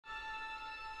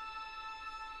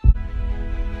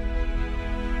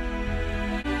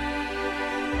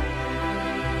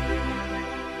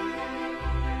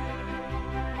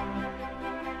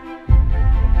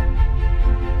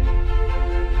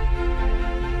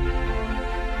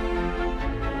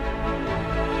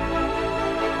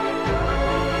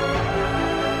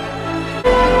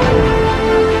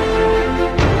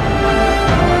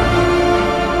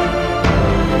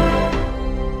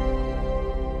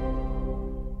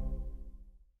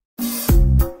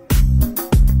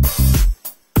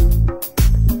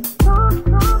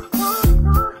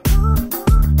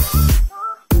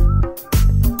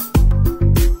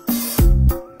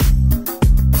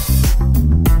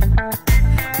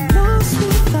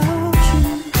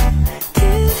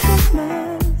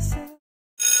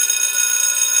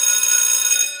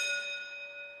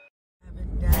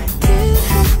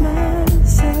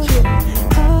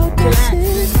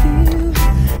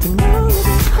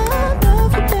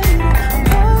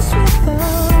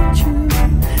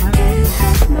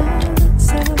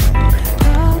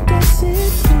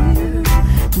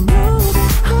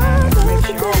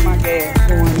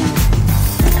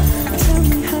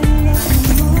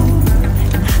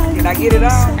I get it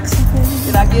all?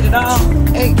 Did I get it all?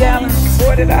 8 gallons,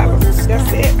 $40.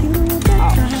 That's it.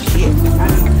 Oh shit. I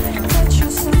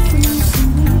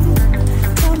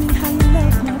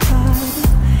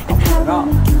know.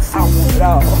 I want it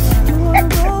all.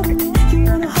 You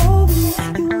wanna hold me,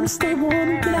 you wanna stay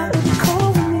warm, get out of the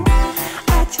cold with me.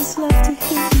 I just love to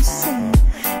hear you sing.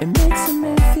 It makes a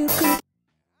man feel good.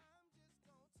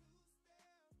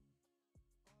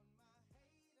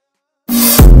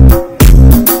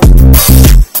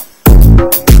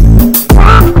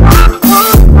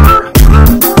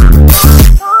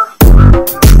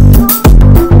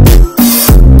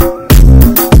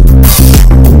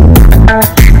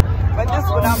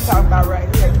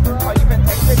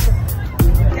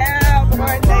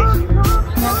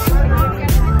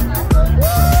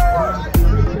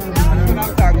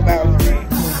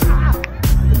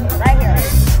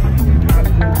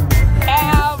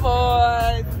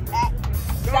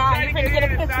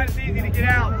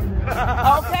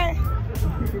 Okay.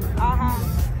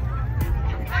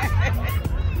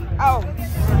 Oh.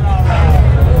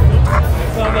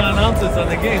 Some of the announcers on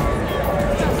the game.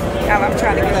 God, I'm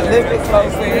trying to get a little bit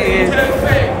closer in.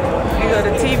 These are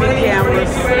the TV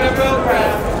cameras.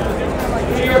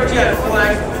 New York Jets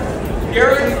flag.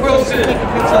 Garrett Wilson.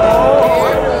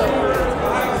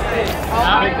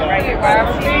 Right here by our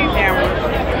TV cameras.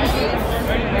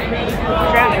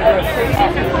 Trying to go.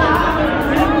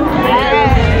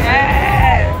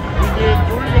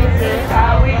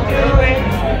 How we doing?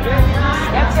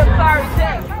 That's your sorry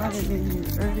day. I didn't get here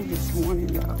early this morning,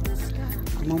 y'all.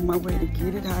 I'm on my way to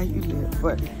get it how you live,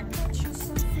 but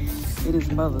it is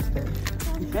Mother's Day.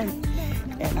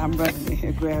 And I'm running in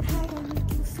here grabbing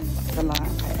the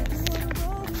line pass.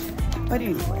 But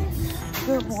anyway,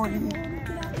 good morning.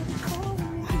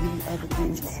 I need other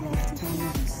things to see this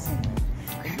time.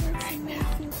 Grab it right now.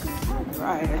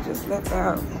 Right, I just left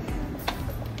out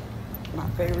my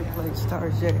favorite place,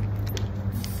 Target.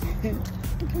 I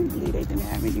can't believe they didn't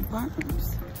have any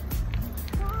perms.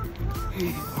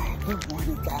 Anyway, good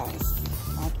morning, guys.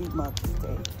 Happy Mother's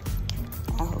Day.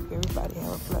 I hope everybody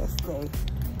have a blessed day.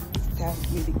 It's time for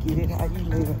me to get it how you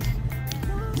live.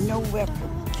 No weapon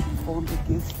formed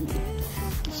against me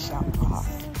shall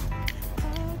prosper.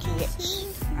 Catch.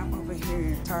 I'm over here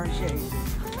in Target.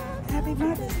 Happy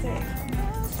Mother's Day.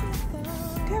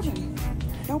 Tell me,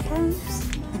 no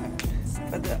perms?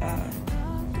 For the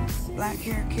black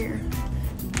hair care.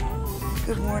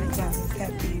 Good morning, guys.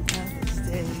 Happy Mother's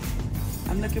Day.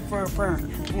 I'm looking for a perm.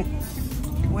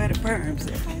 Where the perms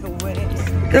at?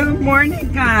 Where? Good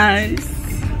morning, guys.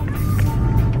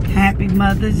 Happy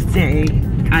Mother's Day.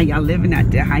 How y'all living out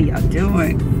there? How y'all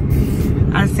doing?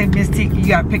 I said, Miss Tikki, you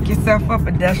gotta pick yourself up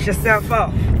and dust yourself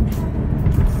off.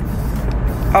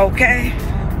 Okay?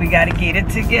 We gotta get it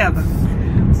together.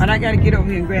 But I gotta get over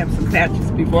here and grab some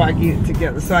patches before I get it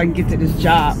together so I can get to this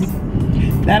job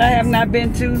that I have not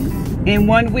been to in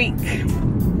 1 week.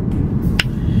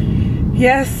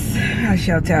 Yes, I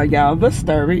shall tell y'all the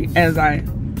story as I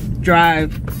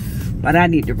drive, but I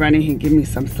need to run in here and give me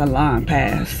some salon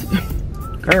pass.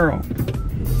 Girl.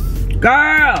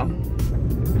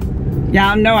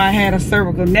 Y'all know I had a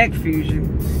cervical neck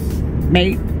fusion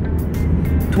May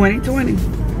 2020.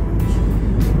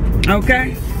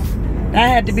 Okay? That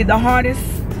had to be the hardest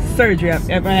surgery I've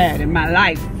ever had in my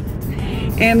life.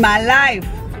 In my life,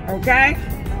 okay?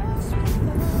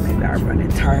 Maybe I'll run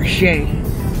into Target.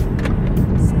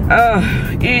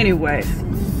 Anyway.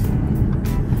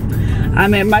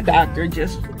 I'm at my doctor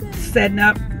just setting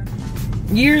up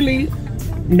yearly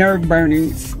nerve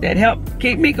burnings that help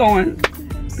keep me going.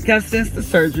 Because since the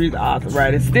surgery, the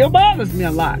arthritis still bothers me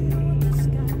a lot.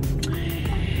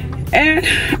 And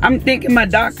I'm thinking my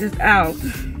doctor's out.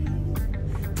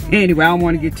 Anyway, I don't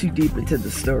want to get too deep into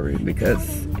the story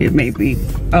because it may be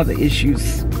other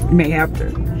issues may have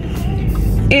to.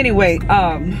 Anyway,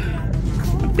 I'm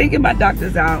thinking my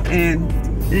doctor's out and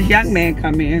this young man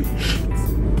come in.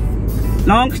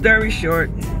 Long story short,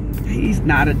 he's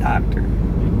not a doctor.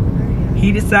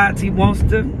 He decides he wants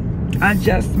to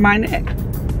adjust my neck.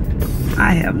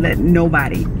 I have let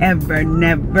nobody ever,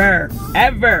 never,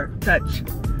 ever touch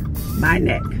my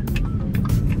neck.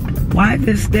 Why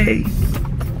this day?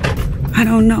 I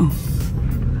don't know.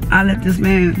 I let this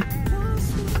man,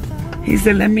 he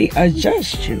said, let me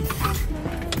adjust you.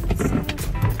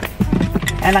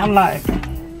 And I'm like,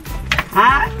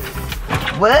 huh?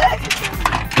 What?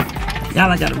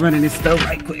 Y'all, I gotta run in this stove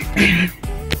right quick.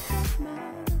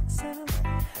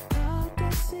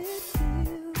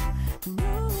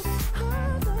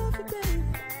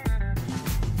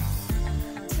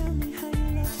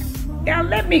 Y'all,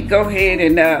 let me go ahead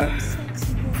and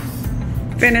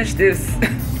finish this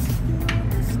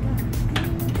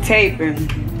taping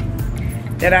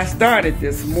that I started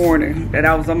this morning, that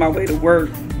I was on my way to work.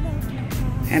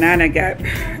 And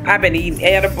I've been eating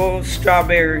edibles,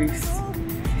 strawberries.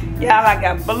 Y'all, I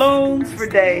got balloons for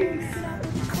days.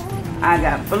 I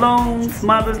got balloons,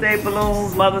 Mother's Day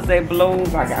balloons, Mother's Day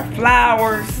balloons. I got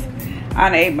flowers.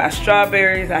 I ate my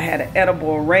strawberries. I had an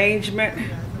edible arrangement.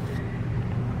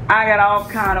 I got all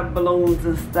kind of balloons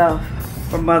and stuff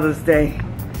for Mother's Day.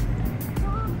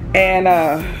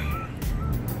 And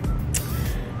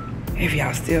if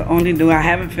y'all still only knew, I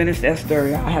haven't finished that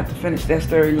story. I'll have to finish that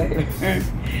story later.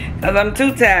 Because I'm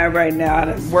too tired right now. I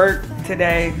done worked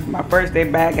today. My first day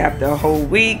back after a whole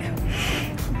week.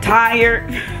 Tired.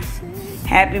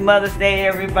 Happy Mother's Day,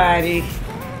 everybody.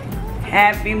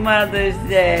 Happy Mother's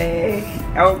Day.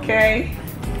 Okay?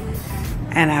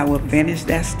 And I will finish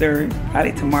that story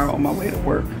probably tomorrow on my way to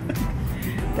work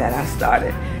that I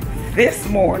started this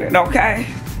morning, okay?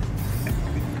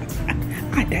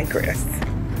 I digress.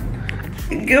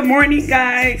 Good morning,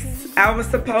 guys. I was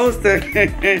supposed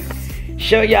to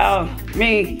show y'all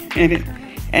me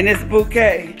and this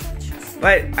bouquet,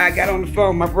 but I got on the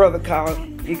phone. My brother called.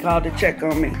 He called to check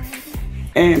on me.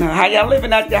 And how y'all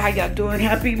living out there? How y'all doing?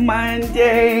 Happy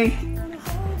Monday.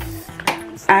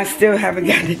 I still haven't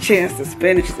gotten a chance to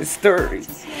finish the story.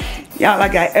 Y'all, I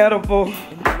got edible.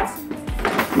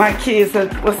 My kids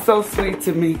was so sweet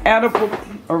to me. Edible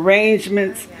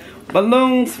arrangements,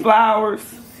 balloons, flowers,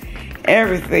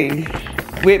 everything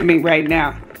with me right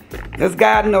now. Because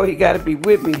God know he got to be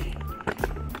with me.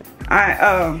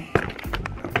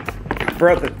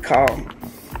 Brother called.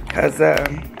 Because,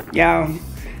 y'all,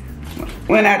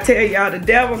 when I tell y'all the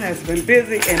devil has been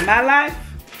busy in my life,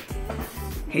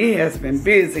 he has been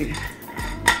busy.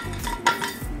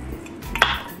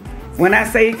 When I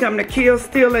say he come to kill,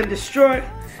 steal, and destroy,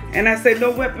 and I say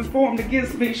no weapon formed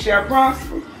against me shall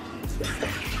prosper.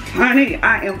 Honey,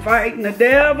 I am fighting the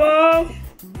devil.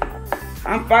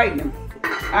 I'm fighting him.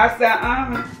 I said,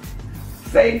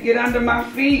 Satan, get under my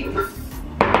feet.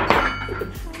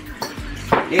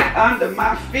 Get under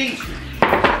my feet.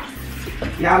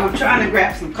 Y'all, I'm trying to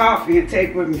grab some coffee and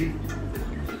take with me.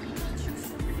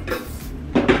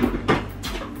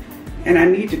 And I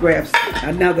need to grab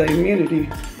another immunity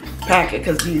packet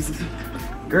because these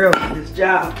girls at this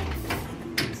job,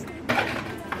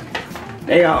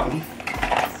 they all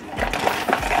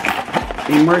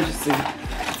emergency.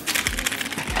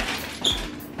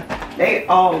 They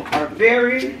all are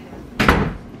very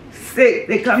sick.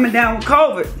 They coming down with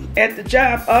COVID at the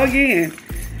job again.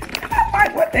 I'm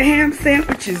like, what the ham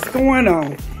sandwich is going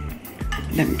on?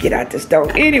 Let me get out this door.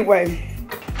 Anyway,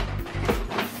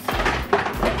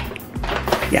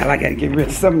 y'all, I gotta get rid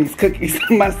of some of these cookies.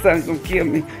 My son's gonna kill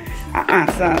me.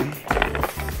 Son.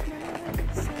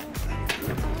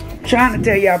 Trying to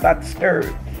tell y'all about the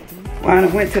story. When I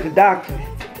went to the doctor,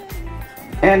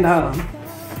 and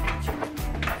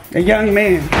the young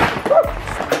man,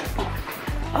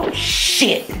 oh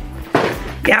shit,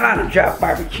 y'all, I done dropped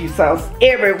barbecue sauce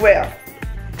everywhere.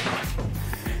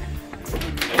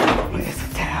 Where's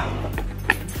the towel?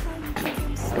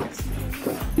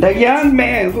 The young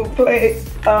man who played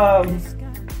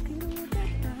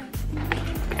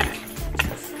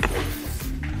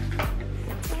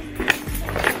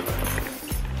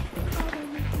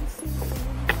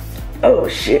oh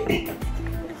shit.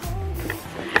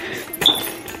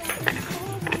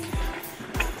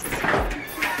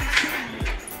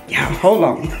 Y'all, hold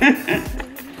on.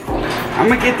 I'm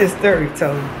gonna get this story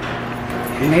told.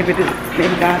 And maybe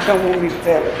God don't want me to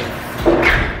tell it.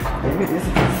 Maybe this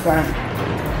is the sign.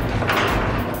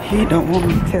 He don't want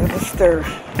me to tell the story.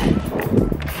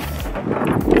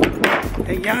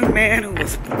 The young man who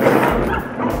was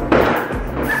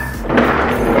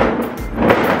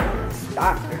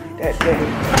doctor that day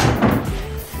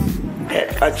that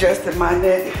adjusted my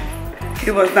neck. He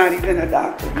was not even a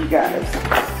doctor, you guys.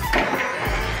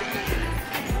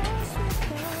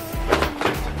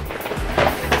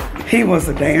 He was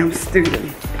a damn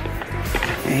student.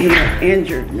 And he had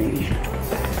injured me.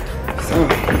 So,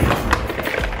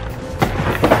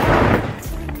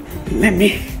 let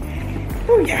me,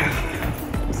 oh yeah.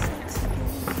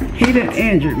 He done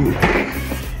injured me.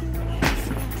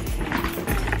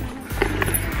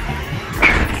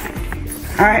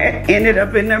 I ended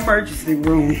up in the emergency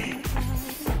room.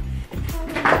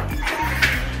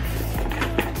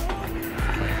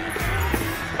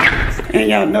 And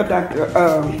y'all know, doctor,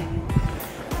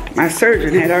 my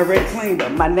surgeon had already cleaned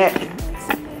up my neck.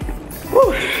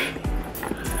 Whew.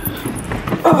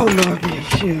 Oh, Lord,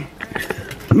 yes, yeah.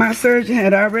 My surgeon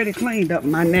had already cleaned up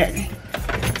my neck.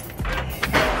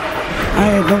 I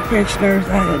had no pinched nerves,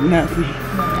 I had nothing.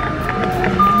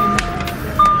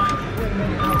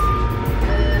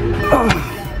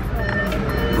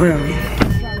 Well,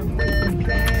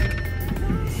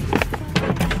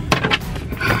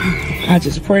 I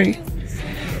just pray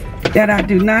that I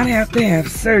do not have to have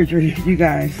surgery, you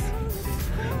guys.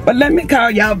 But let me call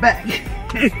y'all back.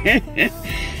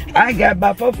 I got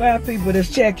about 4 or 5 people that's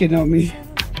checking on me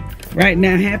right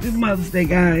now. Happy Mother's Day,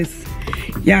 guys.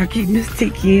 Y'all keep Miss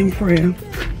Tikki in prayer.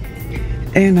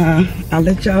 And I'll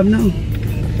let y'all know.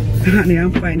 Honey,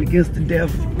 I'm fighting against the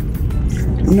devil.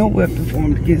 No weapon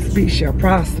formed against me shall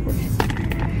prosper.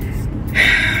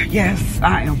 Yes,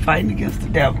 I am fighting against the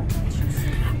devil.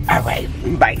 All right,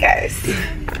 bye guys.